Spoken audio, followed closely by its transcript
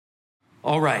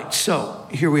All right, so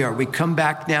here we are. We come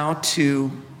back now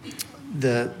to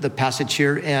the passage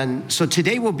here. And so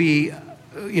today will be,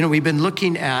 we've been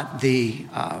looking at the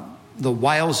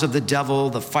wiles of the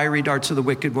devil, the fiery darts of the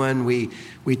wicked one.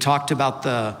 We talked about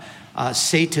the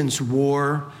Satan's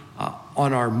war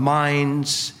on our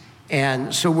minds.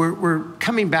 And so we're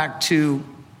coming back to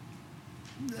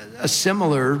a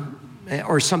similar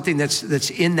or something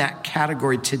that's in that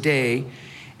category today.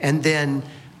 And then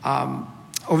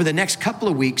over the next couple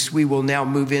of weeks, we will now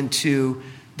move into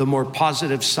the more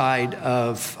positive side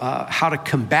of how to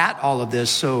combat all of this.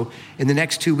 So in the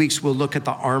next 2 weeks, we'll look at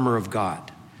the armor of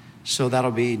God. So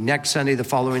that'll be next Sunday. The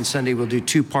following Sunday, we'll do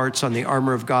 2 parts on the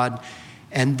armor of God.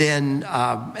 And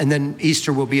then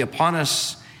Easter will be upon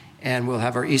us, and we'll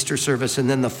have our Easter service. And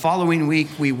then the following week,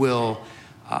 we will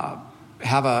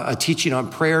have a teaching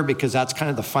on prayer, because that's kind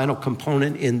of the final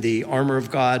component in the armor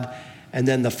of God. And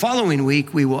then the following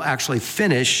week, we will actually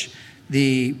finish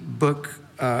the book,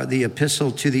 the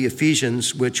epistle to the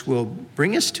Ephesians, which will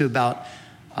bring us to about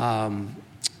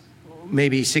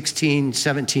maybe 16,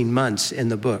 17 months in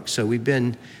the book. So we've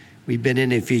been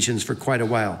in Ephesians for quite a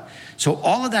while. So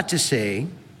all of that to say,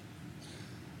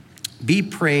 be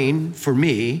praying for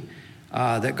me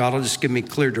that God will just give me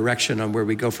clear direction on where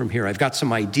we go from here. I've got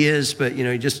some ideas, but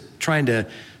just trying to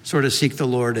sort of seek the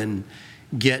Lord and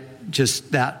get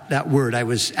just that word. I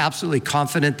was absolutely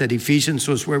confident that Ephesians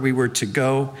was where we were to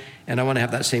go, and I want to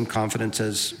have that same confidence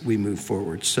as we move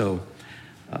forward. So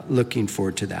looking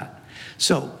forward to that.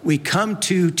 So we come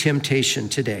to temptation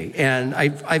today, and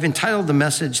I've entitled the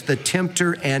message, The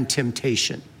Tempter and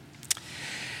Temptation.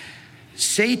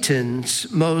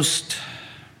 Satan's most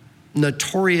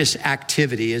notorious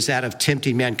activity is that of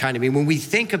tempting mankind. I mean, when we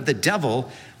think of the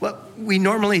devil, well, we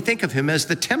normally think of him as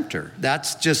the tempter.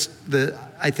 That's just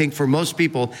I think for most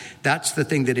people, that's the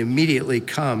thing that immediately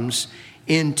comes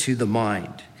into the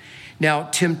mind. Now,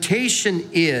 temptation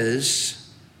is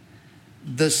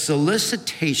the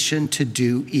solicitation to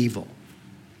do evil.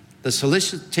 The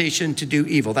solicitation to do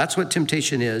evil. That's what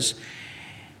temptation is.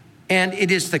 And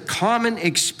it is the common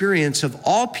experience of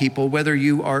all people, whether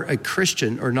you are a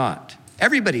Christian or not.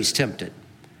 Everybody's tempted.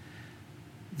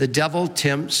 The devil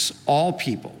tempts all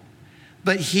people,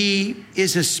 but he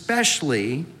is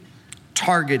especially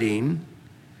targeting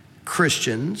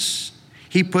Christians.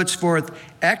 He puts forth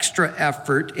extra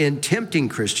effort in tempting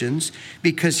Christians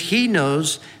because he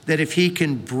knows that if he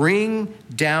can bring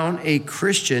down a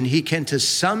Christian, he can to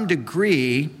some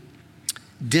degree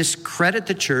discredit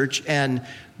the church and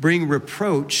bring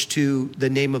reproach to the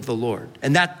name of the Lord.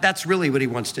 And that's really what he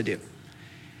wants to do.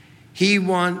 He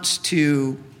wants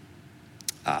to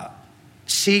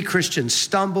see Christians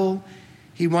stumble.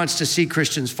 He wants to see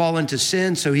Christians fall into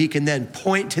sin so he can then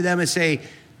point to them and say,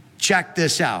 check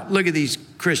this out. Look at these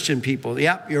Christian people.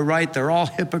 Yep, you're right. They're all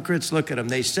hypocrites. Look at them.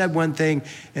 They said one thing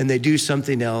and they do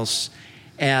something else.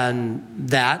 And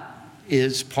that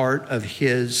is part of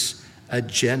his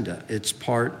agenda. It's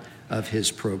part of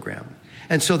his program.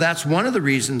 And so that's one of the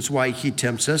reasons why he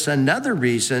tempts us. Another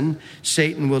reason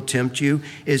Satan will tempt you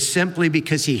is simply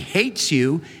because he hates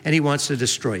you and he wants to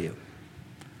destroy you.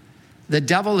 The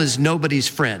devil is nobody's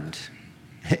friend.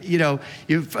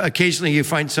 Occasionally you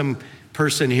find some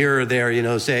person here or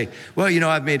there, say, well,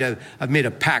 I've made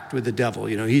a pact with the devil.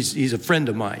 He's a friend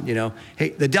of mine. Hey,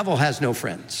 the devil has no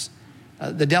friends.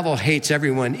 The devil hates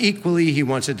everyone equally. He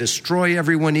wants to destroy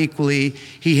everyone equally.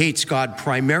 He hates God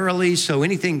primarily. So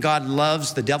anything God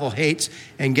loves, the devil hates.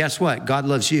 And guess what? God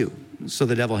loves you. So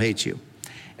the devil hates you.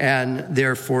 And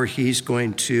therefore, he's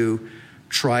going to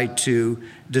try to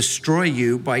destroy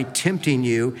you by tempting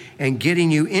you and getting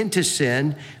you into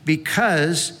sin,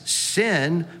 because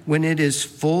sin, when it is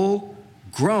full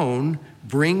grown,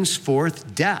 brings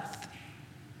forth death.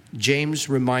 James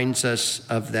reminds us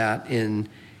of that in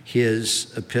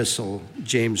his epistle,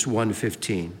 James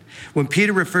 1:15. When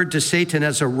Peter referred to Satan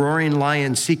as a roaring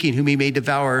lion seeking whom he may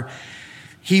devour,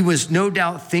 he was no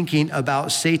doubt thinking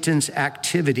about Satan's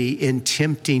activity in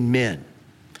tempting men.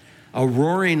 A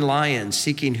roaring lion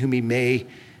seeking whom he may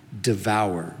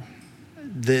devour.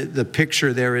 The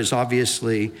picture there is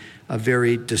obviously a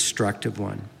very destructive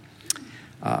one.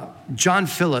 John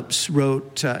Phillips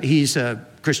wrote, he's a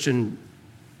Christian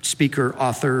speaker,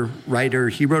 author, writer.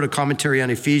 He wrote a commentary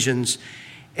on Ephesians,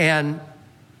 and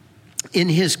in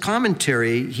his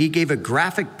commentary, he gave a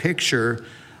graphic picture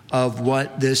of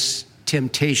what this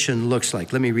temptation looks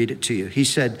like. Let me read it to you. He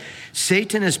said,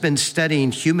 Satan has been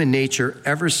studying human nature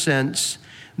ever since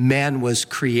man was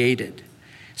created.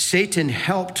 Satan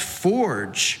helped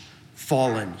forge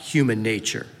fallen human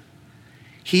nature.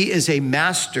 He is a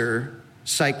master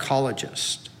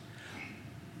psychologist.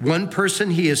 One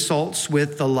person he assaults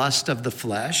with the lust of the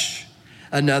flesh,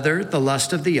 another the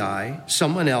lust of the eye,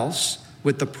 someone else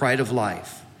with the pride of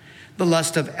life. The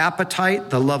lust of appetite,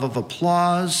 the love of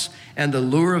applause, and the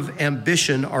lure of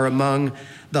ambition are among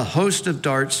the host of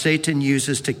darts Satan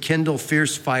uses to kindle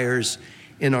fierce fires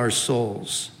in our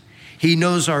souls. He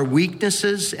knows our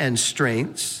weaknesses and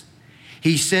strengths.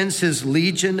 He sends his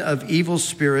legion of evil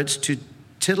spirits to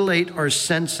titillate our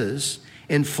senses,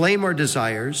 inflame our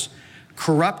desires,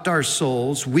 corrupt our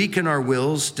souls, weaken our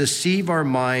wills, deceive our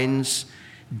minds,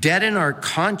 deaden our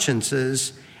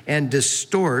consciences, and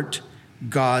distort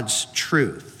God's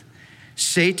truth.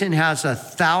 Satan has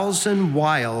 1,000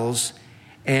 wiles,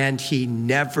 and he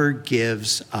never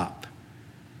gives up.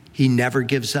 He never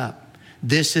gives up.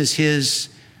 This is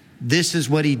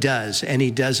what he does, and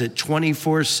he does it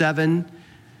 24/7,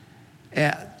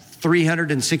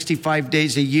 365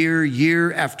 days a year,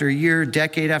 year after year,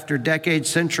 decade after decade,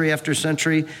 century after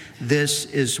century. This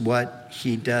is what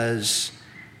he does.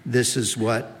 This is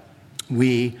what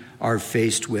we are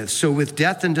faced with. So with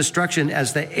death and destruction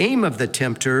as the aim of the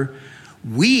tempter,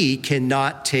 we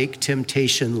cannot take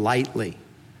temptation lightly.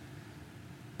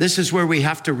 This is where we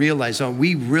have to realize,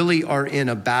 we really are in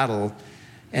a battle,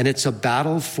 and it's a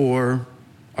battle for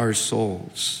our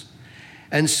souls.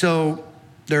 And so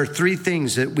there are three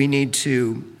things that we need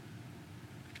to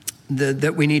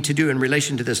do in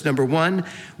relation to this. Number one,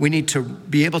 we need to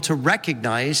be able to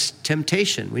recognize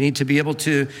temptation. We need to be able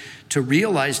to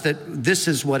realize that this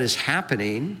is what is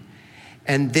happening.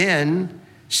 And then,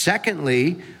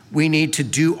 secondly, we need to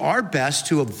do our best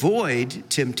to avoid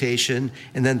temptation.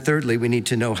 And then thirdly, we need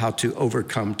to know how to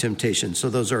overcome temptation. So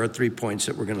those are our 3 points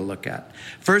that we're going to look at.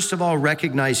 First of all,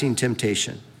 recognizing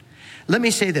temptation. Let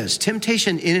me say this: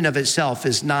 temptation in and of itself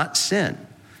is not sin.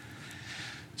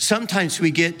 Sometimes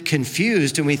we get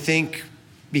confused and we think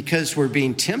because we're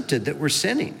being tempted that we're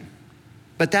sinning.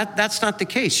 But that's not the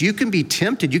case. You can be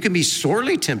tempted. You can be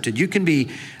sorely tempted. You can be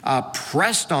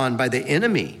pressed on by the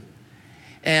enemy.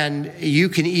 And you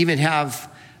can even have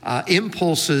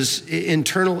impulses,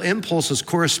 internal impulses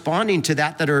corresponding to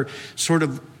that are sort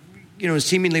of,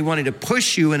 seemingly wanting to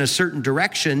push you in a certain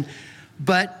direction.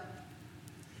 But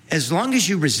as long as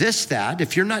you resist that,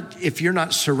 if you're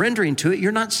not surrendering to it,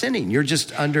 you're not sinning. You're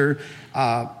just under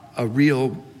a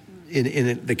real,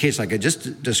 in the case like I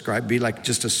just described, be like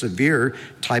just a severe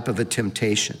type of a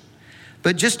temptation.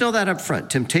 But just know that up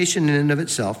front, temptation in and of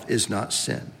itself is not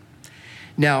sin.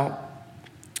 Now,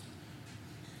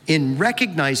 in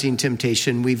recognizing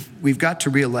temptation, we've got to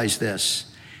realize this: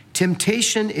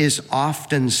 temptation is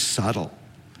often subtle.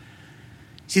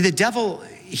 See, the devil,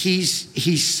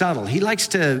 he's subtle. He likes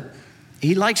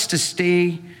to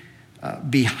stay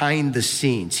behind the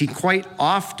scenes. He quite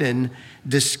often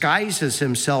disguises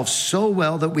himself so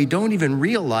well that we don't even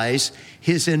realize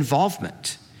his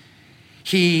involvement.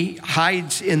 He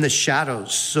hides in the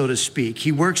shadows, so to speak.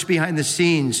 He works behind the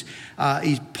scenes.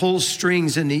 He pulls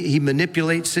strings and he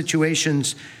manipulates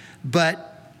situations.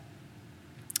 But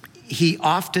he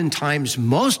oftentimes,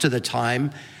 most of the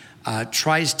time,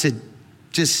 tries to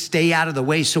just stay out of the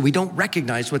way so we don't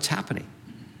recognize what's happening.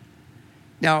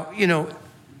 Now,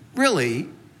 really,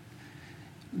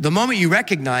 the moment you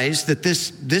recognize that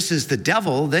this is the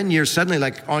devil, then you're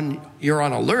suddenly you're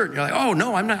on alert. You're like, oh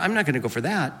no, I'm not going to go for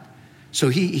that. So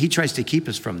he tries to keep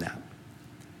us from that.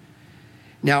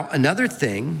 Now, another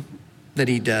thing that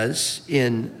he does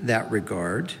in that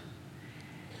regard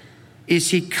is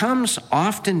he comes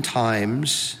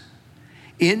oftentimes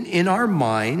in our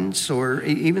minds, or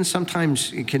even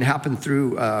sometimes it can happen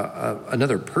through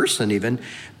another person even,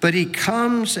 but he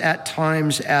comes at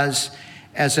times as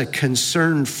a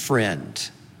concerned friend.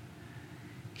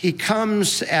 He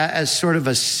comes as sort of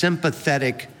a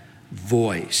sympathetic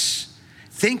voice.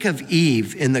 Think of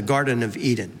Eve in the Garden of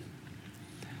Eden.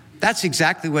 That's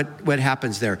exactly what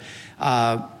happens there.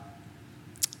 The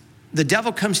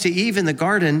devil comes to Eve in the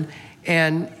garden,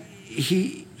 and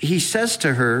he says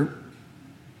to her,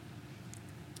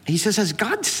 he says, has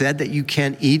God said that you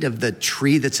can't eat of the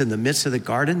tree that's in the midst of the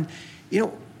garden?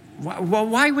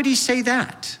 Why would he say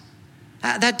that?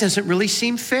 That doesn't really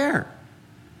seem fair.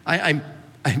 I'm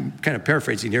kind of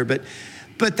paraphrasing here, but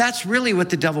that's really what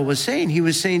the devil was saying. He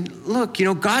was saying, look,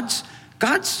 God's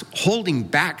holding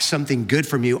back something good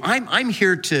from you. I'm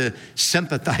here to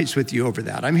sympathize with you over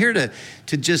that. I'm here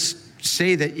to just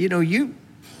say that,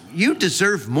 you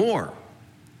deserve more.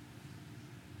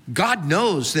 God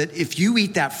knows that if you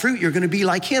eat that fruit, you're going to be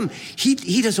like him.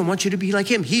 He doesn't want you to be like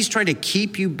him. He's trying to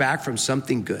keep you back from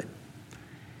something good.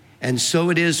 And so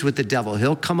it is with the devil.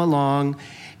 He'll come along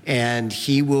And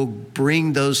he will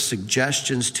bring those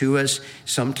suggestions to us,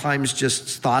 sometimes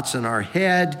just thoughts in our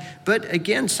head. But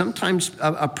again, sometimes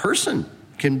a person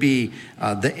can be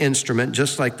the instrument,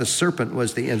 just like the serpent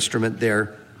was the instrument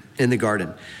there in the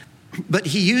garden. But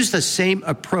he used the same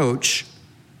approach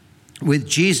with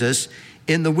Jesus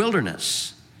in the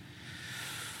wilderness.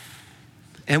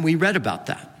 And we read about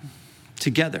that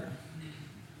together.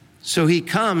 So he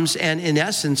comes, and in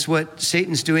essence, what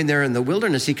Satan's doing there in the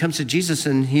wilderness, he comes to Jesus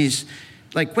and he's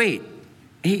like, wait,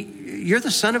 you're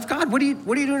the Son of God. What are you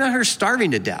doing out here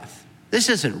starving to death? This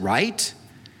isn't right.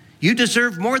 You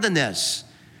deserve more than this.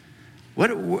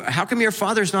 How come your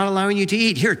father's not allowing you to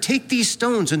eat? Here, take these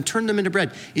stones and turn them into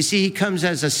bread. You see, he comes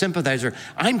as a sympathizer.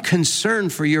 I'm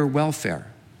concerned for your welfare.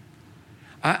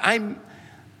 I'm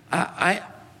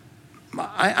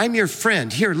your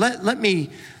friend. Here, let me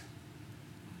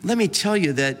tell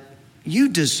you that you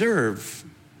deserve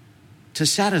to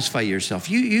satisfy yourself.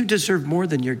 You deserve more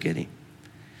than you're getting.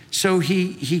 So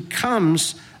he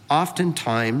comes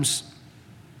oftentimes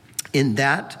in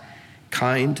that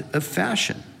kind of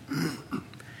fashion.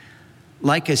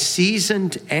 Like a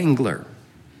seasoned angler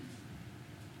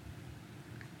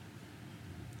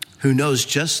who knows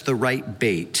just the right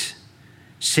bait,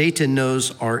 Satan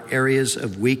knows our areas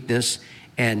of weakness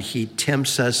and he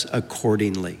tempts us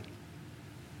accordingly.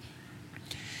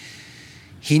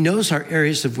 He knows our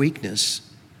areas of weakness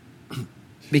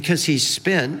because he's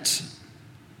spent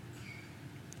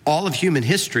all of human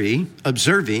history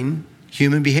observing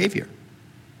human behavior.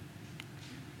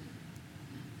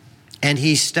 And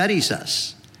he studies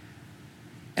us.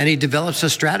 And he develops a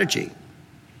strategy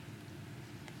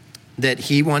that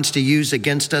he wants to use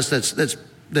against us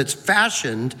that's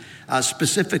fashioned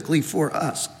specifically for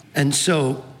us. And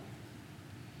so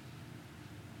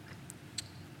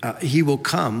he will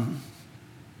come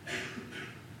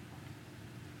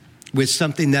with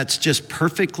something that's just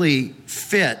perfectly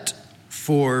fit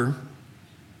for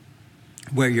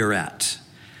where you're at.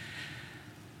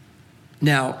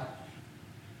 Now,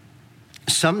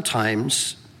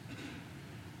 sometimes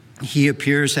he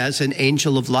appears as an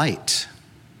angel of light.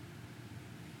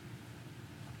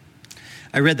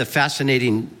 I read the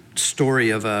fascinating story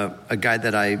of a guy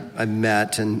that I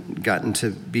met and gotten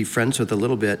to be friends with a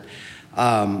little bit.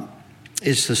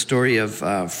 It's the story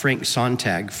of Frank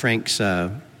Sontag. Frank's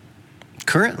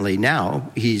currently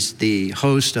now, he's the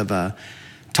host of a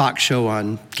talk show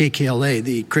on KKLA,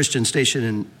 the Christian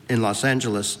station in Los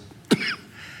Angeles.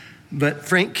 But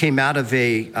Frank came out of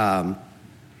a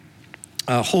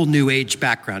whole New Age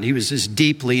background. He was just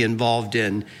deeply involved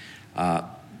in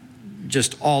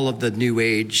just all of the New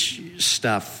Age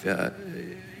stuff,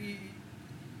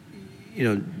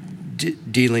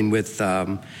 dealing with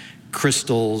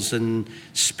crystals and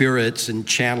spirits and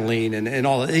channeling and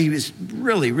all. He was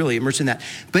really, really immersed in that.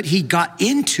 But he got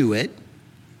into it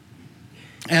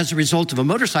as a result of a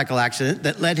motorcycle accident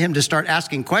that led him to start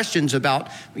asking questions about,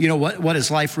 what is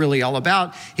life really all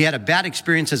about. He had a bad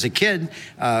experience as a kid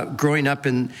growing up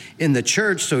in the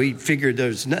church, so he figured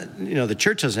the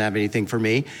church doesn't have anything for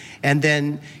me. And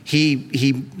then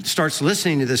he starts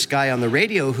listening to this guy on the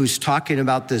radio who's talking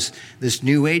about this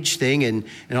New Age thing, and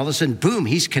all of a sudden, boom,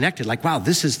 he's connected. Like, wow,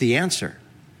 this is the answer.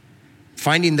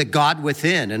 Finding the God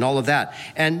within and all of that.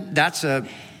 And that's a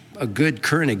good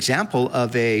current example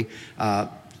of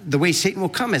the way Satan will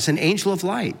come as an angel of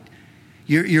light.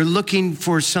 You're looking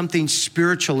for something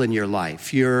spiritual in your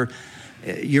life. You're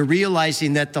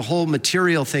realizing that the whole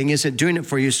material thing isn't doing it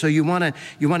for you, so you want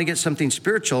to get something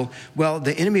spiritual. Well,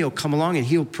 the enemy will come along and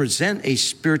he'll present a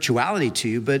spirituality to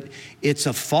you, but it's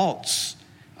a false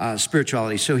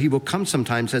spirituality. So he will come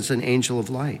sometimes as an angel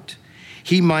of light.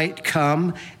 He might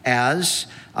come as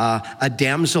a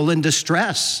damsel in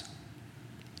distress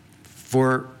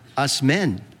for us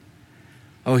men.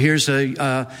 Oh, here's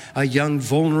a young,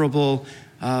 vulnerable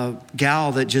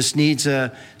gal that just needs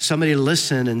somebody to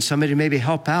listen and somebody to maybe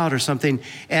help out or something.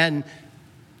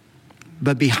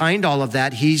 But behind all of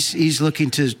that, he's looking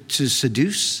to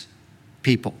seduce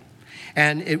people.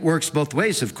 And it works both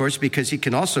ways, of course, because he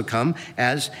can also come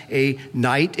as a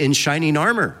knight in shining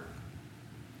armor.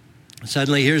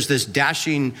 Suddenly, here's this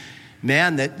dashing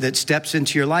man that steps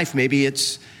into your life. Maybe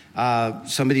it's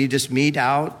somebody you just meet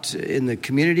out in the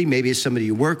community. Maybe it's somebody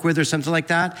you work with or something like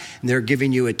that. And they're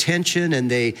giving you attention, and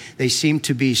they seem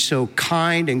to be so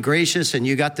kind and gracious. And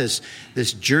you got this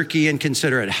jerky,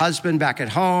 inconsiderate husband back at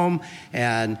home.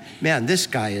 And man, this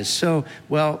guy is so,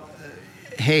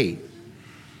 hey,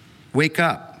 wake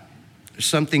up. There's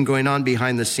something going on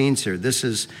behind the scenes here. This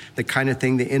is the kind of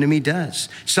thing the enemy does.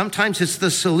 Sometimes it's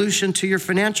the solution to your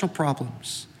financial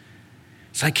problems.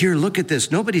 It's like, here, look at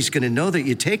this. Nobody's going to know that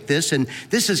you take this, and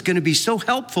this is going to be so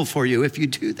helpful for you if you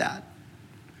do that.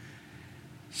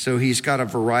 So he's got a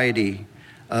variety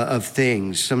of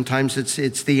things. Sometimes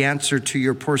it's the answer to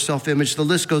your poor self-image. The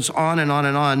list goes on and on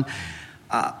and on.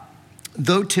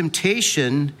 Though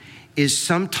temptation is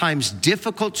sometimes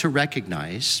difficult to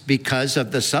recognize because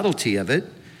of the subtlety of it,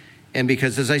 and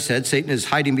because, as I said, Satan is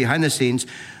hiding behind the scenes,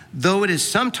 though it is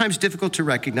sometimes difficult to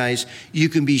recognize, you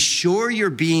can be sure you're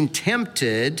being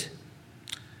tempted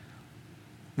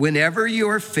whenever you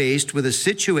are faced with a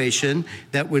situation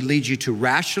that would lead you to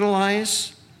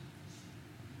rationalize,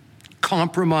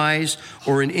 compromise,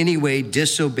 or in any way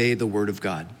disobey the word of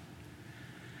God.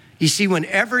 You see,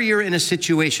 whenever you're in a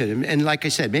situation, and like I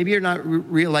said, maybe you're not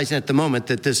realizing at the moment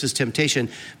that this is temptation,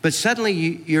 but suddenly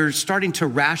you're starting to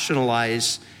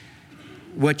rationalize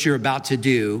what you're about to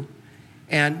do.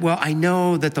 And, well, I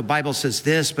know that the Bible says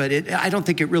this, but I don't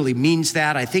think it really means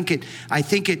that. I think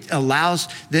it allows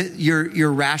that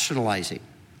you're rationalizing.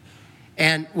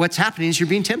 And what's happening is you're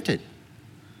being tempted.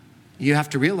 You have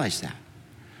to realize that.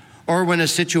 Or when a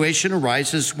situation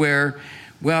arises where,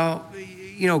 well,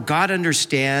 God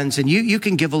understands, and you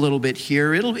can give a little bit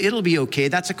here. It'll be okay.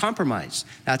 That's a compromise.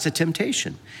 That's a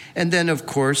temptation. And then, of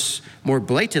course, more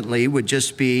blatantly would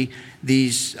just be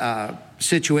these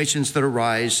situations that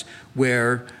arise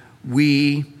where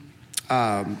we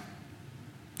are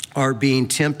being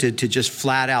tempted to just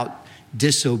flat out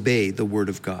disobey the word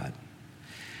of God.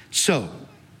 So,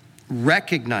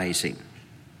 recognizing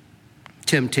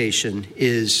temptation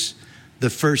is the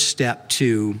first step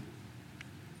to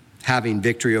having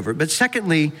victory over it. But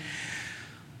secondly,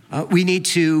 we need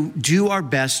to do our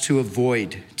best to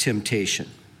avoid temptation.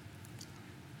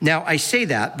 Now, I say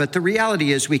that, but the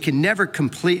reality is we can never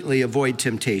completely avoid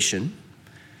temptation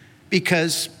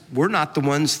because we're not the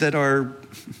ones that are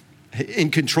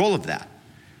in control of that.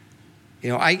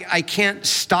 I can't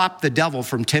stop the devil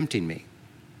from tempting me.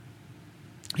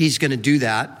 He's going to do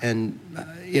that, and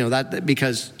that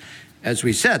because, as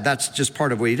we said, that's just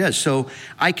part of what he does. So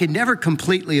I can never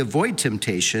completely avoid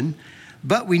temptation,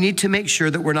 but we need to make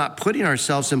sure that we're not putting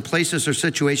ourselves in places or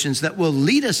situations that will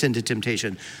lead us into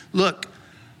temptation. Look,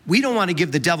 we don't want to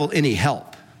give the devil any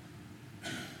help.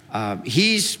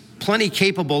 He's plenty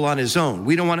capable on his own.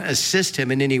 We don't want to assist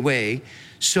him in any way.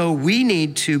 So we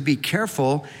need to be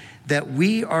careful that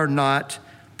we are not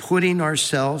putting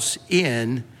ourselves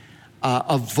in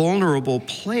a vulnerable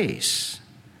place.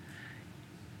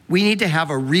 We need to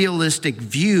have a realistic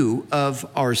view of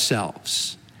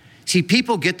ourselves. See,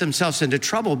 people get themselves into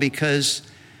trouble because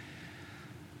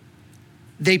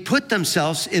they put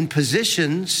themselves in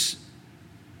positions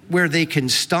where they can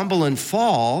stumble and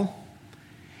fall,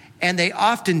 and they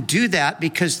often do that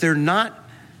because they're not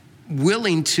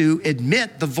willing to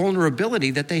admit the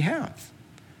vulnerability that they have.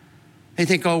 They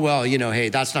think, oh, well, hey,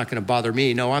 that's not going to bother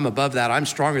me. No, I'm above that. I'm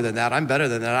stronger than that. I'm better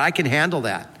than that. I can handle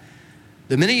that.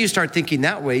 The minute you start thinking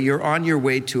that way, you're on your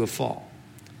way to a fall.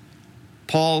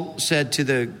 Paul said to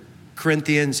the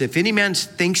Corinthians, if any man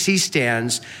thinks he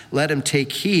stands, let him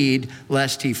take heed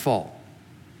lest he fall.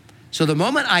 So the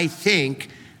moment I think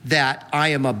that I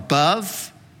am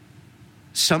above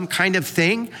some kind of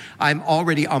thing, I'm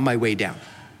already on my way down.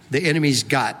 The enemy's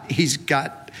got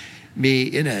me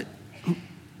in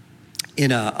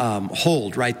a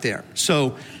hold right there.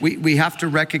 So we have to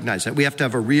recognize that. We have to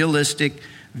have a realistic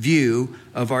view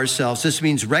of ourselves. This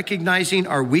means recognizing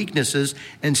our weaknesses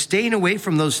and staying away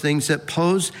from those things that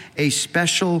pose a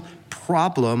special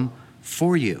problem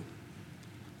for you.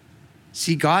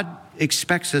 See, God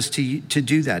expects us to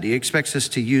do that. He expects us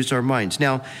to use our minds.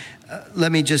 Now,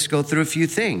 let me just go through a few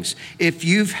things. If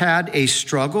you've had a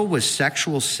struggle with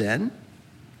sexual sin,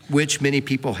 which many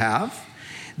people have,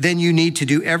 then you need to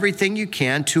do everything you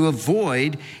can to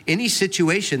avoid any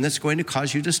situation that's going to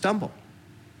cause you to stumble.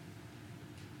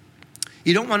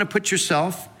 You don't want to put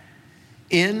yourself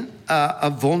in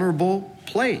a vulnerable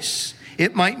place.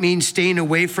 It might mean staying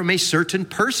away from a certain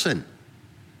person.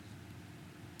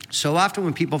 So often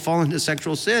when people fall into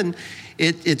sexual sin,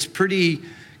 it's pretty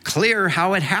clear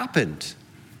how it happened.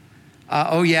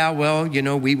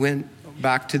 We went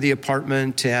back to the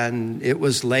apartment and it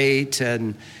was late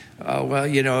and, I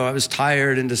was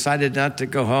tired and decided not to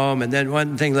go home. And then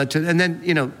one thing led to, and then,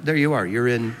 there you are.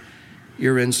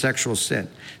 You're in sexual sin.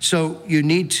 So you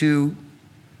need to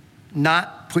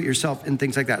not put yourself in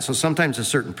things like that. So sometimes a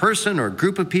certain person or a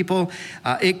group of people,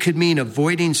 it could mean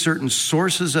avoiding certain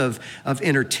sources of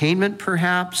entertainment,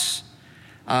 perhaps.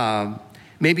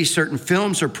 Maybe certain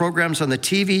films or programs on the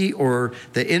TV or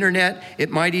the internet. It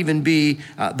might even be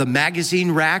the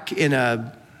magazine rack in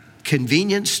a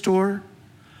convenience store.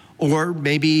 Or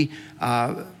maybe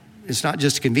it's not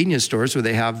just convenience stores where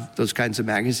they have those kinds of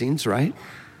magazines, right?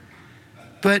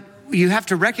 But you have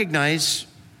to recognize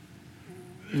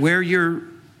where you're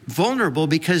vulnerable,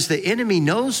 because the enemy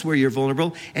knows where you're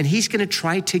vulnerable and he's going to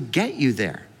try to get you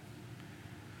there.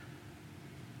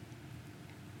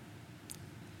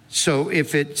 So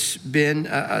if it's been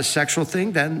a sexual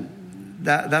thing, then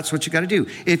that's what you got to do.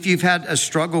 If you've had a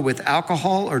struggle with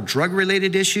alcohol or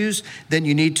drug-related issues, then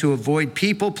you need to avoid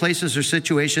people, places, or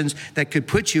situations that could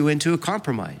put you into a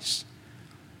compromise.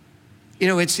 You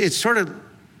know, it's sort of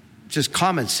just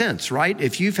common sense, right?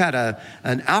 If you've had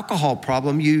an alcohol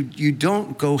problem, you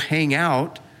don't go hang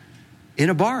out in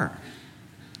a bar.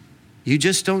 You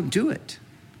just don't do it.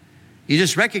 You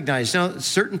just recognize, now,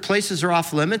 certain places are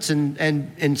off limits, and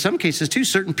in some cases, too,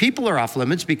 certain people are off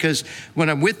limits, because when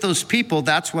I'm with those people,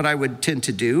 that's what I would tend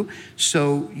to do.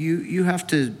 So you have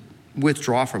to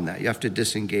withdraw from that. You have to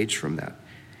disengage from that.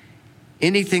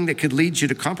 Anything that could lead you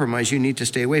to compromise, you need to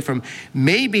stay away from.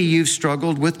 Maybe you've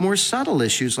struggled with more subtle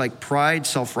issues like pride,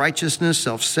 self-righteousness,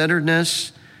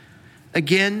 self-centeredness.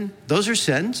 Again, those are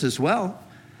sins as well.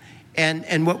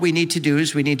 And what we need to do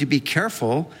is we need to be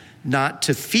careful not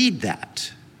to feed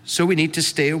that. So we need to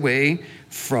stay away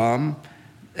from,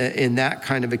 in that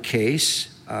kind of a case,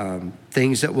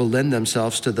 things that will lend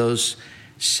themselves to those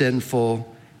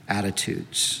sinful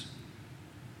attitudes.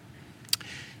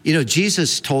 You know,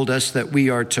 Jesus told us that we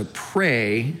are to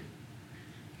pray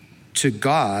to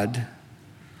God,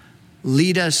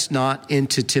 lead us not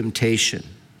into temptation.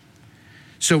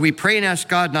 So we pray and ask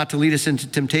God not to lead us into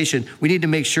temptation. We need to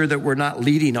make sure that we're not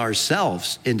leading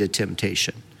ourselves into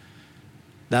temptation.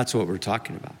 That's what we're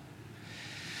talking about.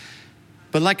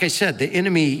 But like I said, the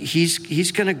enemy,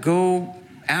 he's going to go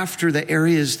after the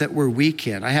areas that we're weak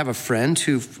in. I have a friend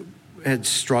who had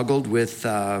struggled with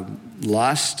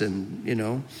lust and, you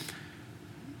know,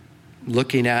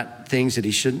 looking at things that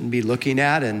he shouldn't be looking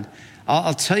at. And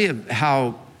I'll tell you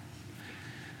how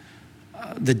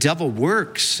the devil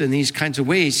works in these kinds of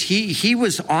ways. He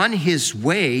was on his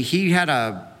way. He had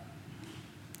a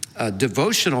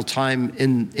devotional time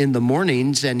in the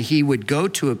mornings, and he would go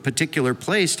to a particular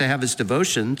place to have his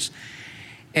devotions.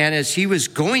 And as he was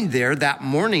going there that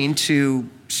morning to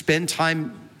spend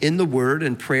time in the Word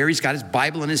and prayer, he's got his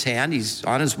Bible in his hand. He's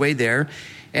on his way there,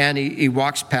 and he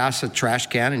walks past a trash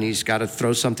can, and he's got to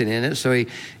throw something in it. So he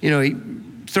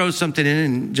throws something in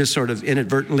and just sort of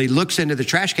inadvertently looks into the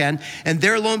trash can, and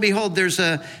there, lo and behold, there's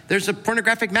a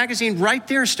pornographic magazine right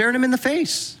there staring him in the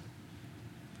face.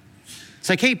 It's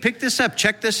like, hey, pick this up,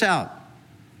 check this out.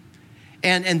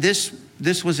 And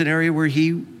this was an area where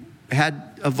he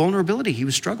had a vulnerability. He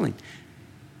was struggling.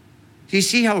 Do you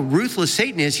see how ruthless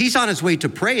Satan is? He's on his way to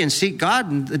pray and seek God,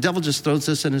 and the devil just throws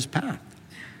this in his path.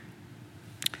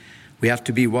 We have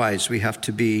to be wise. We have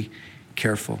to be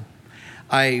careful.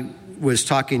 I was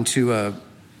talking to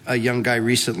a young guy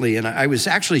recently, and I was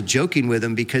actually joking with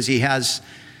him because he has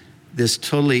this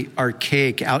totally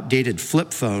archaic, outdated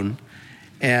flip phone.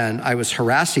 And I was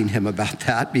harassing him about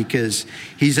that because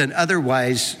he's an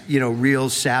otherwise, real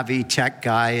savvy tech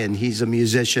guy, and he's a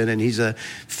musician, and he's a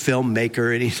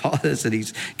filmmaker, and he's all this, and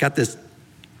he's got this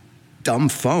dumb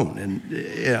phone.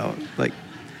 And, like,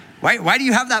 why do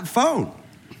you have that phone?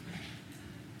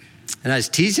 And I was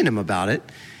teasing him about it.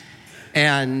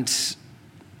 And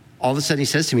all of a sudden he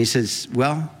says to me, he says,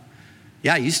 well,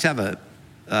 yeah, I used to have an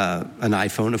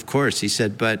iPhone, of course. He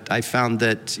said, but I found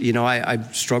that, I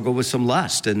struggled with some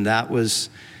lust, and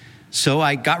so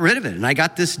I got rid of it, and I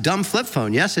got this dumb flip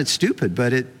phone. Yes, it's stupid,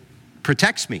 but it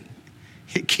protects me.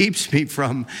 It keeps me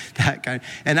from that kind.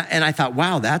 And I thought,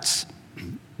 wow, that's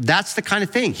the kind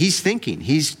of thing he's thinking.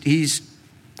 He's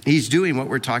doing what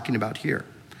we're talking about here.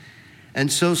 And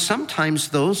so sometimes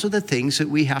those are the things that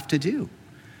we have to do.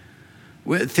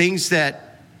 Things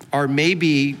that are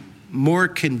maybe more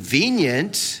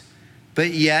convenient,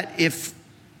 but yet if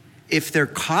they're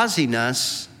causing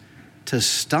us to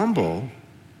stumble,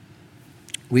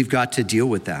 we've got to deal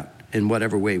with that in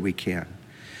whatever way we can.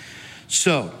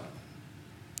 So,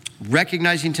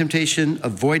 recognizing temptation,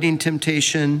 avoiding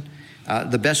temptation,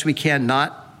 the best we can,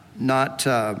 not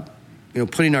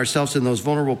putting ourselves in those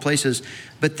vulnerable places.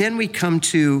 But then we come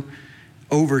to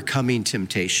overcoming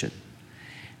temptation.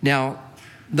 Now,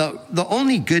 the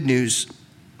only good news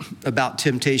about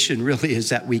temptation really is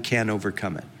that we can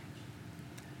overcome it.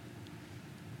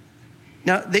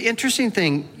 Now, the interesting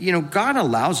thing, God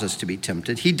allows us to be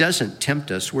tempted. He doesn't tempt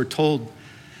us. We're told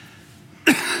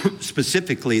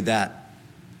specifically that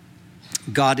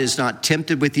God is not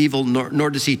tempted with evil, nor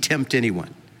does he tempt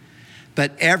anyone.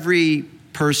 But every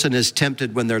person is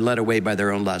tempted when they're led away by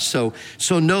their own lust.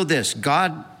 So know this,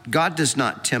 God does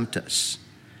not tempt us.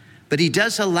 But he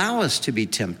does allow us to be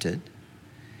tempted.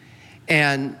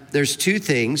 And there's two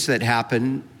things that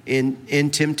happen in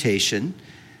temptation.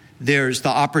 There's the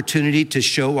opportunity to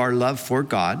show our love for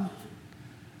God.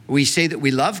 We say that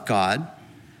we love God.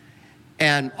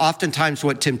 And oftentimes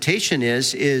what temptation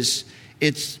is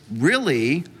it's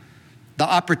really the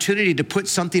opportunity to put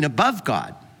something above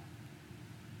God.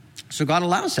 So God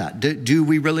allows that. Do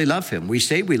we really love him? We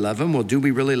say we love him. Well, do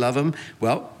we really love him?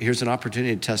 Well, here's an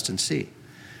opportunity to test and see.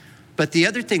 But the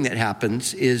other thing that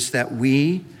happens is that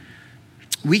we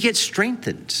get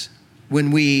strengthened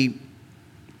when we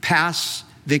pass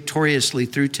victoriously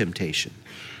through temptation.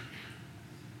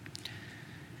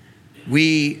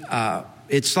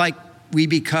 It's like we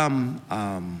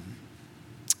become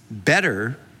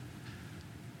better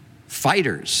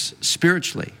fighters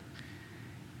spiritually.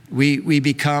 We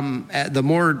become, the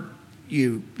more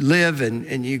you live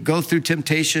and you go through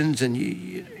temptations and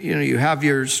you have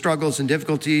your struggles and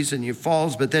difficulties and your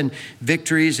falls, but then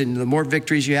victories, and the more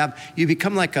victories you have, you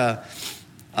become like a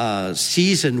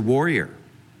seasoned warrior,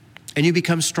 and you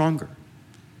become stronger.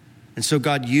 And so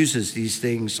God uses these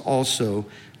things also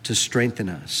to strengthen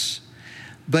us.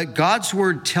 But God's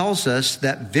word tells us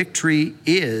that victory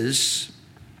is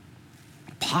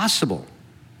possible.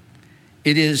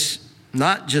 It is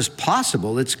not just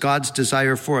possible, it's God's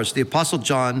desire for us. The Apostle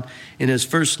John, in his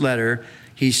first letter,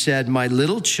 he said, "My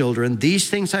little children, these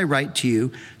things I write to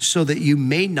you so that you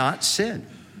may not sin."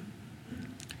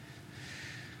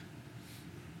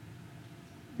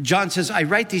 John says, "I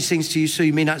write these things to you so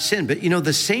you may not sin." But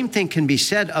the same thing can be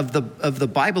said of the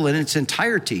Bible in its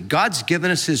entirety. God's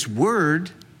given us his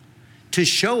word to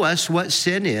show us what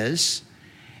sin is,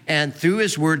 and through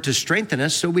his word to strengthen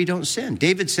us so we don't sin.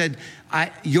 David said,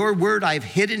 your word I've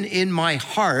hidden in my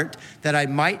heart that I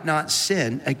might not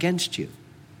sin against you.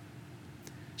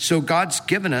 So God's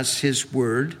given us his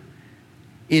word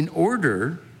in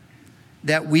order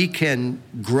that we can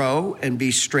grow and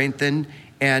be strengthened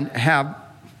and have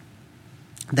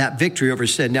that victory over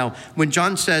sin. Now, when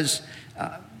John says,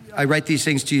 I write these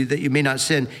things to you that you may not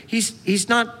sin, he's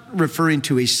not referring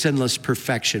to a sinless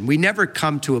perfection. We never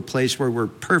come to a place where we're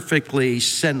perfectly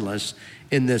sinless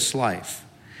in this life.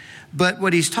 But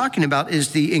what he's talking about is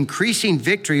the increasing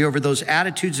victory over those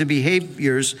attitudes and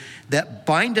behaviors that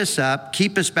bind us up,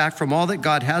 keep us back from all that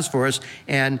God has for us,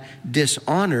 and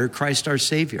dishonor Christ our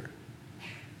Savior.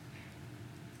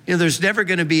 There's never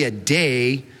going to be a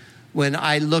day when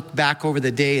I look back over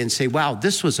the day and say, wow,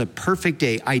 this was a perfect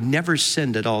day. I never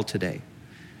sinned at all today.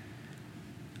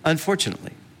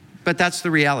 Unfortunately. But that's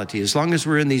the reality. As long as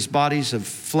we're in these bodies of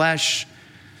flesh,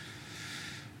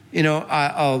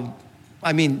 I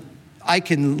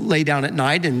can lay down at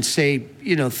night and say,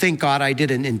 thank God I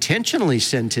didn't intentionally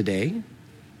sin today.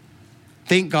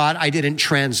 Thank God I didn't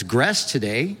transgress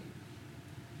today.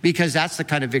 Because that's the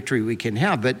kind of victory we can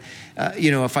have. But,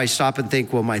 if I stop and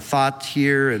think, well, my thought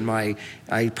here and I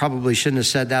probably shouldn't have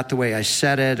said that the way I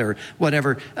said it or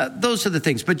whatever. Those are the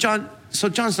things. But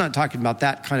John's not talking about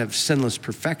that kind of sinless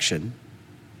perfection.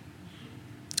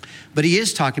 But he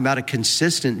is talking about a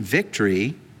consistent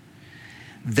victory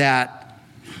that,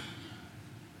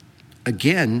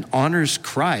 again, honors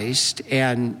Christ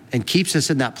and keeps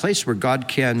us in that place where God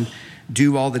can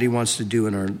do all that he wants to do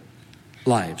in our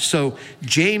lives. So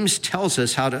James tells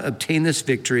us how to obtain this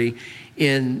victory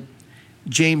in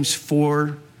James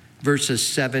 4, verses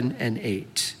 7 and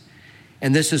 8.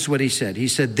 And this is what he said. He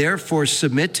said, therefore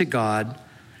submit to God,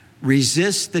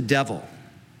 resist the devil,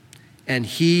 and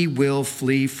he will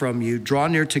flee from you. Draw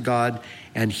near to God,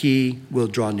 and he will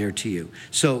draw near to you.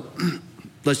 So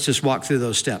let's just walk through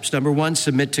those steps. Number one,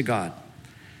 submit to God.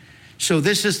 So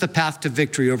this is the path to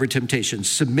victory over temptation.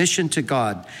 Submission to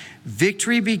God.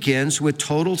 Victory begins with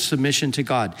total submission to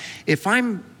God. If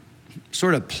I'm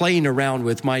sort of playing around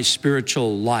with my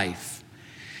spiritual life,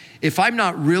 if I'm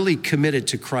not really committed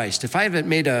to Christ, if I haven't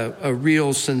made a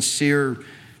real sincere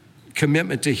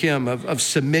commitment to him of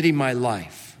submitting my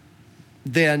life,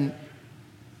 then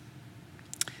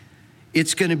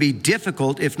it's going to be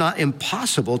difficult, if not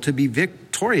impossible, to be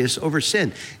victorious over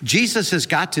sin. Jesus has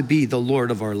got to be the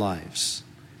Lord of our lives.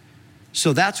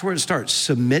 So that's where it starts.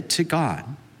 Submit to God.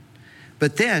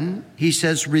 But then he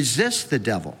says, resist the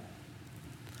devil.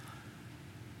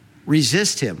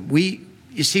 Resist him.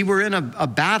 You see, we're in a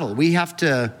battle. We have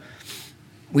to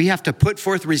put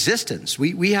forth resistance.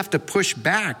 We have to push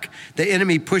back. The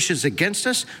enemy pushes against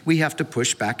us. We have to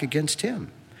push back against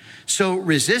him. So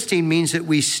resisting means that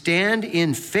we stand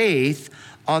in faith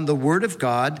on the word of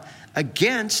God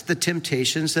against the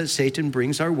temptations that Satan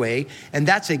brings our way. And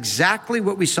that's exactly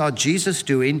what we saw Jesus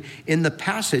doing in the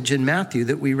passage in Matthew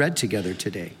that we read together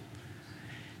today.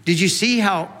 Did you see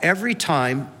how every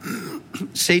time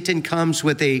Satan comes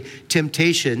with a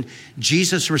temptation,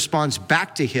 Jesus responds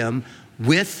back to him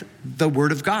with the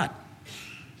word of God?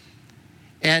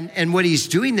 And what he's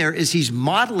doing there is he's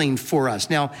modeling for us.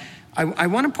 Now, I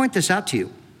want to point this out to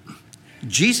you.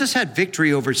 Jesus had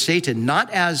victory over Satan,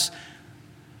 not as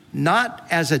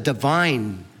a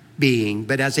divine being,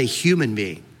 but as a human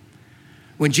being.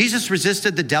 When Jesus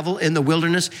resisted the devil in the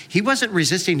wilderness, he wasn't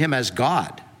resisting him as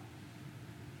God.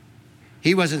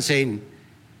 He wasn't saying,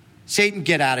 Satan,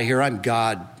 get out of here, I'm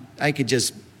God. I could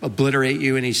just obliterate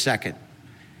you any second.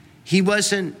 He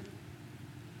wasn't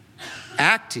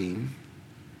acting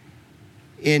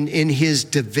in his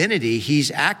divinity.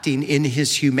 He's acting in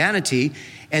his humanity.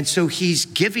 And so he's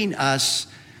giving us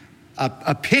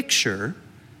a picture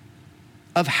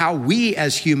of how we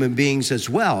as human beings as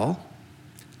well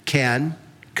can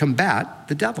combat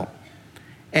the devil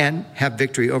and have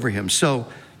victory over him. So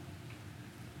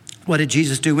what did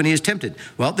Jesus do when he is tempted?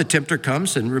 Well, the tempter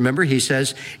comes, and remember, he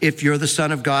says, if you're the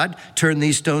Son of God, turn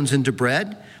these stones into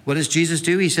bread. What does Jesus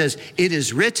do? He says, it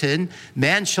is written,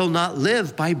 man shall not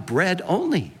live by bread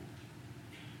only.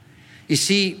 You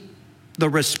see, the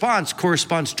response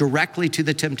corresponds directly to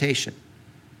the temptation.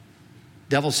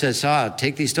 Devil says,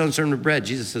 take these stones, turn them to bread.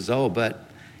 Jesus says, but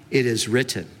it is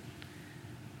written,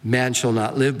 man shall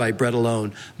not live by bread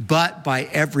alone, but by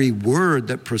every word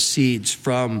that proceeds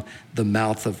from the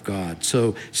mouth of God.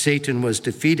 So Satan was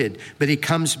defeated, but he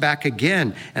comes back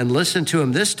again, and listen to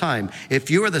him this time. If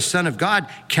you are the Son of God,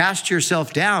 cast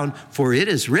yourself down, for it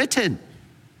is written.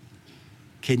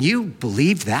 Can you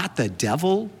believe that?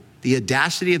 The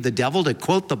audacity of the devil to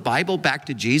quote the Bible back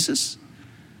to Jesus?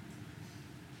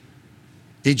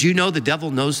 Did you know the devil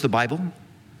knows the Bible?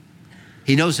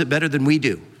 He knows it better than we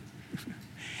do.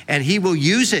 And he will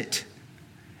use it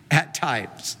at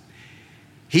times.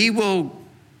 He will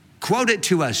quote it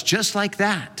to us just like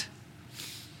that.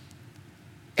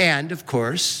 And of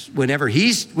course, whenever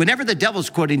the devil's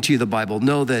quoting to you the Bible,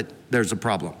 know that there's a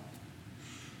problem.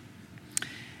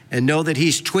 And know that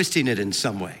he's twisting it in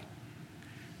some way.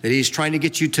 That he's trying to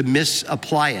get you to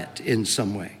misapply it in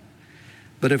some way.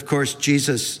 But of course,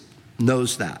 Jesus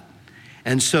knows that.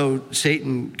 And so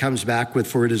Satan comes back with,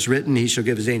 for it is written, he shall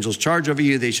give his angels charge over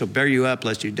you. They shall bear you up,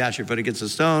 lest you dash your foot against a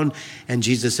stone. And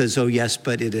Jesus says, oh yes,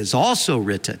 but it is also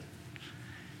written.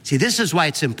 See, this is why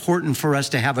it's important for us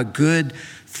to have a good,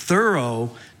 thorough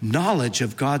knowledge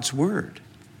of God's word.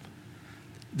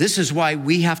 This is why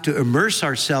we have to immerse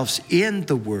ourselves in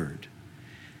the word.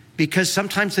 Because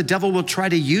sometimes the devil will try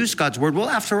to use God's word. Well,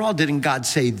 after all, didn't God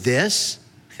say this?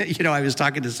 You know, I was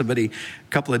talking to somebody a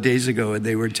couple of days ago, and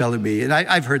they were telling me, and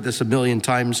I've heard this a million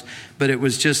times, but it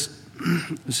was just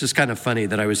kind of funny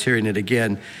that I was hearing it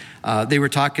again. They were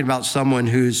talking about someone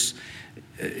who's,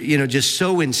 just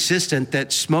so insistent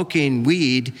that smoking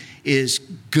weed is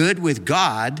good with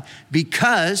God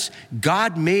because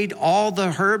God made all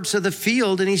the herbs of the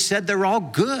field, and he said they're all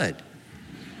good.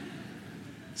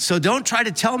 So don't try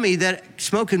to tell me that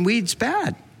smoking weed's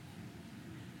bad.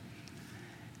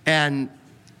 And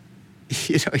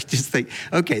you just think,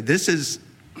 okay, this is,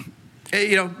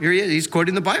 here he is. He's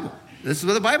quoting the Bible. This is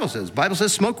what the Bible says. The Bible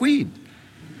says smoke weed.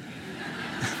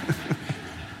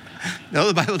 No,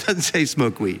 the Bible doesn't say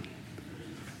smoke weed.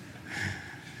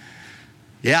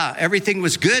 Yeah, everything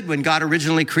was good when God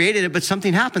originally created it, but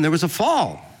something happened. There was a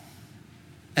fall.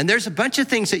 And there's a bunch of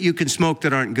things that you can smoke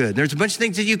that aren't good. There's a bunch of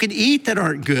things that you can eat that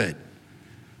aren't good.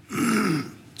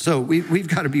 So we've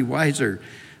got to be wiser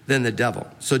than the devil.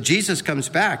 So Jesus comes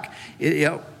back.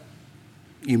 You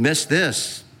missed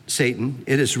this, Satan.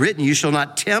 It is written, you shall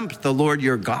not tempt the Lord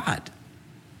your God.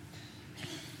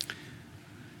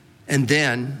 And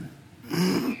then,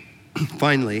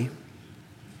 finally,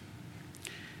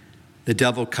 the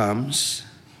devil comes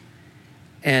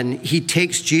and he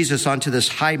takes Jesus onto this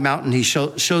high mountain. He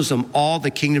shows them all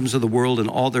the kingdoms of the world and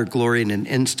all their glory in an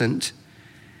instant.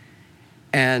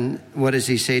 And what does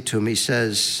he say to him? He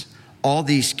says, all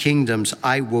these kingdoms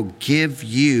I will give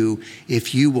you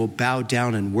if you will bow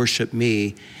down and worship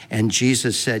me. And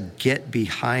Jesus said, get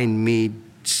behind me,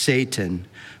 Satan.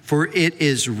 For it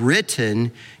is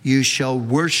written, you shall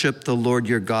worship the Lord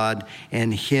your God,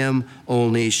 and him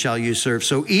only shall you serve.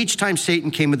 So each time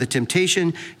Satan came with a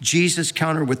temptation, Jesus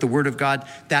countered with the word of God.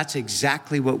 That's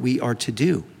exactly what we are to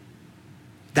do.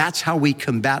 That's how we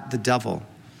combat the devil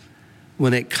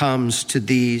when it comes to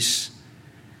these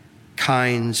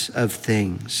kinds of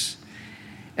things.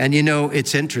 And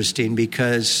it's interesting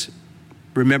because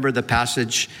remember the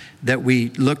passage that we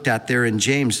looked at there in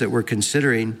James that we're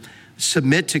considering.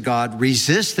 Submit to God,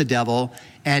 resist the devil,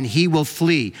 and he will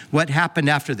flee. What happened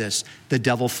after this? The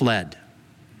devil fled.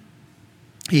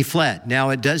 he fled. Now,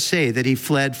 it does say that he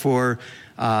fled for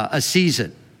a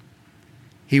season.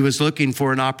 He was looking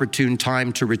for an opportune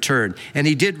time to return, and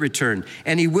he did return,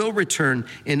 and he will return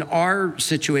in our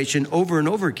situation over and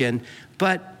over again.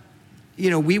 But,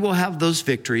 we will have those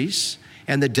victories,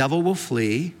 and the devil will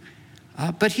flee,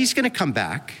 but he's going to come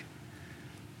back.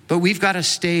 But we've got to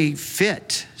stay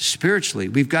fit spiritually.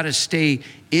 We've got to stay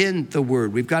in the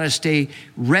Word. We've got to stay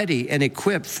ready and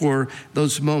equipped for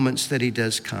those moments that he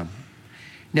does come.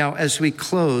 Now, as we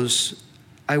close,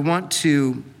 I want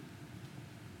to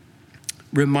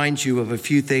remind you of a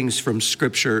few things from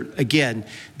Scripture, again,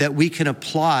 that we can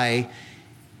apply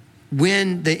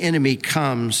when the enemy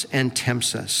comes and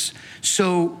tempts us.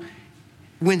 So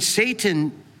when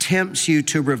Satan tempts you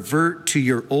to revert to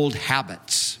your old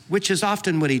habits, which is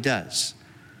often what he does,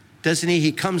 doesn't he?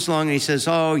 He comes along and he says,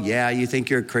 oh, yeah, you think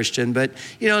you're a Christian, but,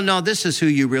 no, this is who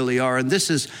you really are, and this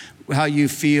is how you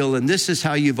feel, and this is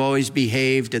how you've always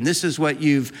behaved, and this is what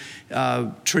you've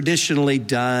traditionally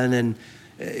done.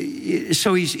 And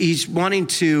so he's wanting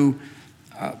to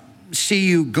see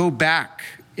you go back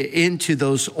into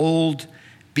those old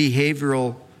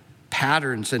behavioral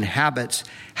patterns and habits.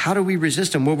 How do we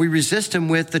resist them? Well, we resist them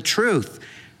with the truth.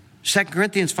 2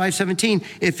 Corinthians 5:17,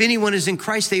 if anyone is in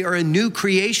Christ, they are a new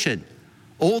creation.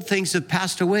 Old things have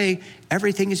passed away.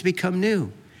 Everything has become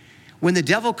new. When the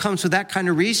devil comes with that kind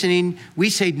of reasoning, we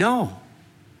say, no,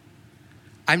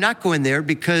 I'm not going there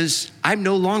because I'm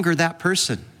no longer that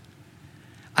person.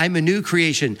 I'm a new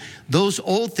creation. Those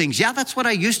old things, yeah, that's what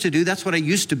I used to do. That's what I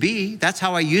used to be. That's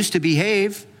how I used to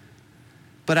behave.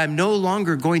 But I'm no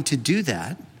longer going to do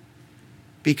that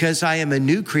because I am a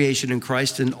new creation in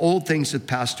Christ and old things have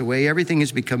passed away. Everything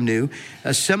has become new.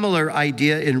 A similar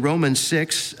idea in Romans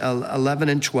 6, 11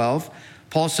 and 12.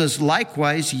 Paul says,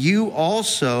 likewise, you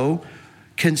also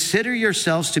consider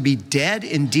yourselves to be dead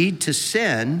indeed to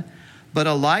sin, but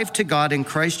alive to God in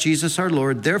Christ Jesus our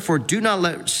Lord. Therefore, do not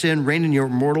let sin reign in your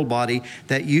mortal body,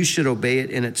 that you should obey it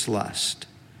in its lust.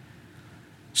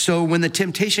 So when the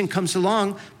temptation comes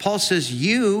along, Paul says,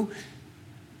 you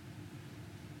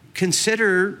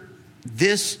consider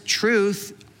this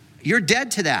truth. You're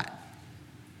dead to that.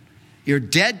 You're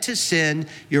dead to sin.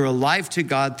 You're alive to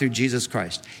God through Jesus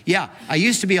Christ. Yeah, I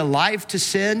used to be alive to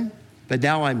sin, but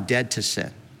now I'm dead to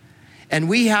sin. And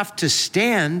we have to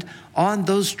stand on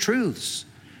those truths.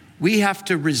 We have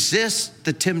to resist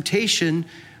the temptation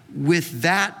with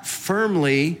that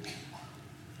firmly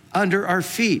under our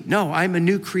feet. No, I'm a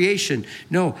new creation.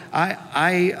 No,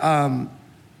 I'm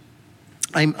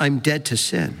dead to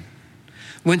sin.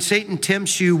 When Satan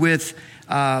tempts you with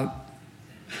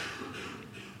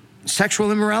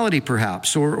sexual immorality,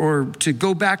 perhaps, or to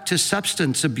go back to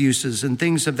substance abuses and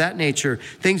things of that nature,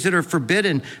 things that are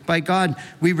forbidden by God,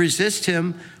 we resist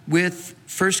him with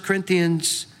 1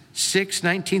 Corinthians 6,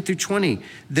 19 through 20.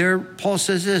 There, Paul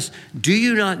says this, do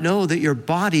you not know that your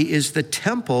body is the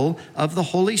temple of the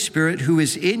Holy Spirit who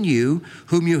is in you,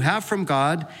 whom you have from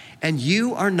God, and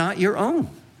you are not your own?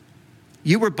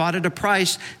 You were bought at a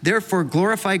price. Therefore,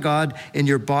 glorify God in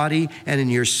your body and in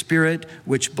your spirit,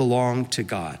 which belong to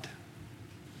God.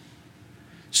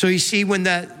 So you see, when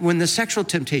the sexual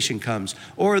temptation comes,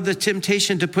 or the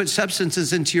temptation to put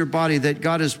substances into your body that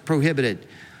God has prohibited,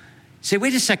 say,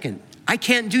 wait a second, I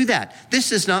can't do that.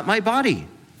 This is not my body.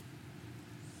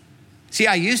 See,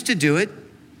 I used to do it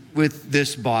with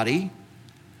this body,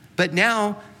 but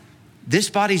now this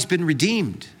body's been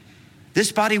redeemed.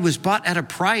 This body was bought at a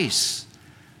price.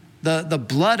 The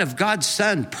blood of God's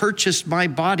Son purchased my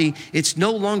body. It's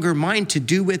no longer mine to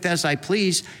do with as I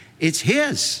please. It's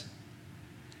his.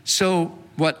 So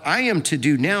what I am to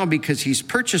do now, because he's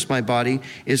purchased my body,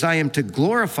 is I am to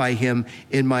glorify him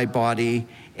in my body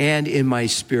and in my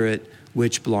spirit,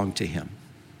 which belong to him.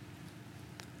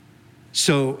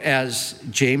 So as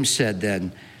James said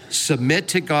then, submit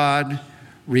to God,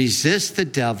 resist the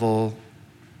devil,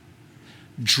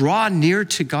 draw near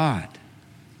to God.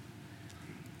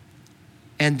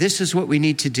 And this is what we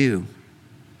need to do.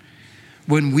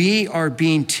 When we are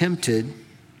being tempted,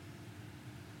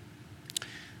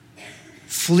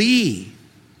 flee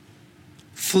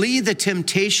the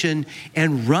temptation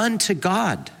and run to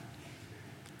God.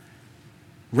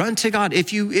 Run to God.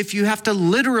 If you have to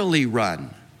literally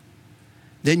run,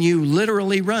 then you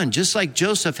literally run. Just like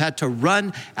Joseph had to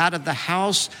run out of the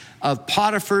house of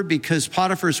Potiphar because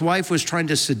Potiphar's wife was trying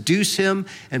to seduce him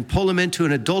and pull him into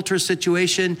an adulterous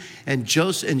situation, and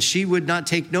she would not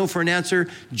take no for an answer.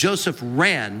 Joseph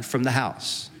ran from the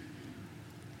house.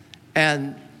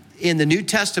 And in the New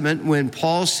Testament, when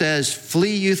Paul says,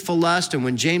 flee youthful lust, and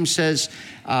when James says,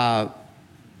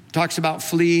 talks about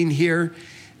fleeing here,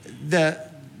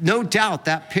 no doubt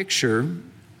that picture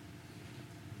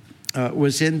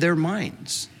was in their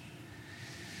minds.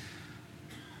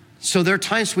 So there are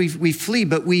times we flee,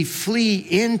 but we flee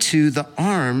into the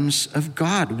arms of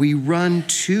God. We run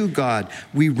to God.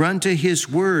 We run to his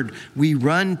word. We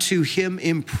run to him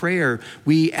in prayer.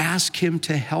 We ask him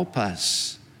to help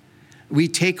us. We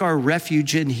take our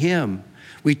refuge in him.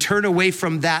 We turn away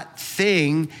from that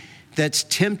thing that's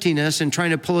tempting us and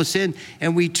trying to pull us in,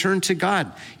 and we turn to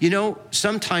God. You know,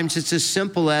 sometimes it's as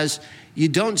simple as you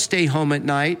don't stay home at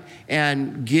night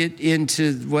and get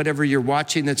into whatever you're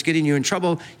watching that's getting you in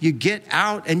trouble. You get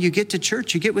out and you get to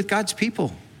church. You get with God's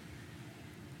people.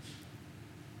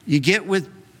 You get with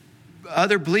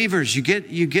other believers. You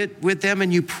get with them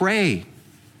and you pray.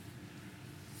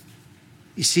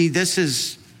 You see, this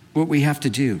is what we have to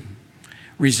do.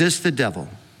 Resist the devil.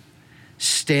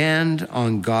 Stand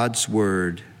on God's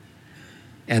word.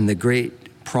 And the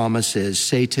great promise is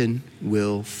Satan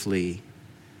will flee.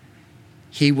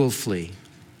 He will flee.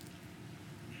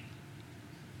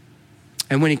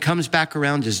 And when he comes back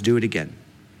around, just do it again.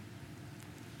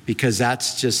 Because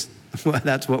that's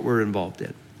what we're involved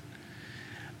in.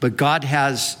 But God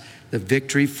has the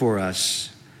victory for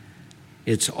us.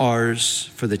 It's ours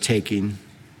for the taking.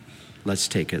 Let's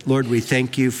take it. Lord, we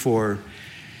thank you for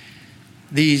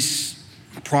these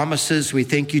promises. We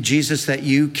thank you, Jesus, that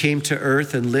you came to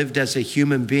earth and lived as a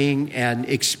human being and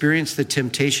experienced the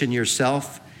temptation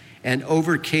yourself and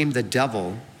overcame the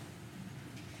devil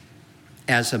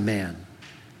as a man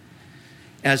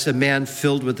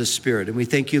filled with the Spirit. And we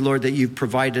thank you, Lord, that you've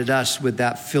provided us with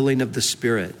that filling of the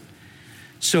Spirit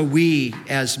so we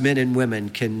as men and women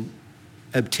can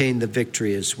obtain the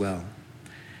victory as well.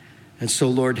 And so,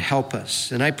 Lord, help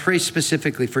us. And I pray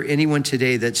specifically for anyone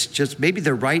today that's just, maybe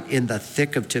they're right in the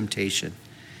thick of temptation.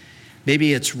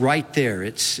 Maybe it's right there.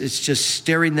 It's just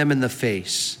staring them in the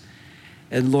face.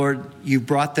 And Lord, you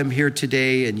brought them here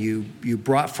today and you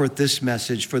brought forth this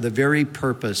message for the very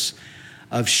purpose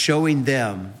of showing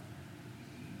them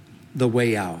the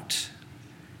way out.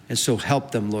 And so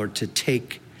help them, Lord, to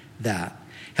take that.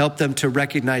 Help them to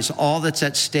recognize all that's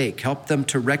at stake. Help them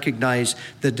to recognize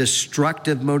the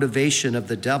destructive motivation of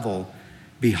the devil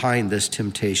behind this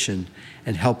temptation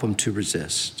and help them to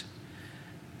resist.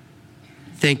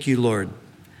 Thank you, Lord,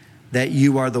 that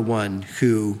you are the one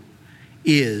who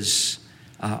is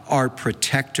our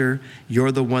protector.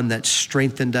 You're the one that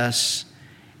strengthened us.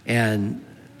 And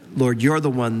Lord, you're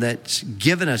the one that's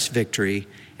given us victory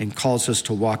and calls us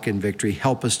to walk in victory.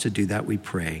 Help us to do that, we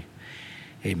pray.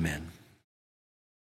 Amen.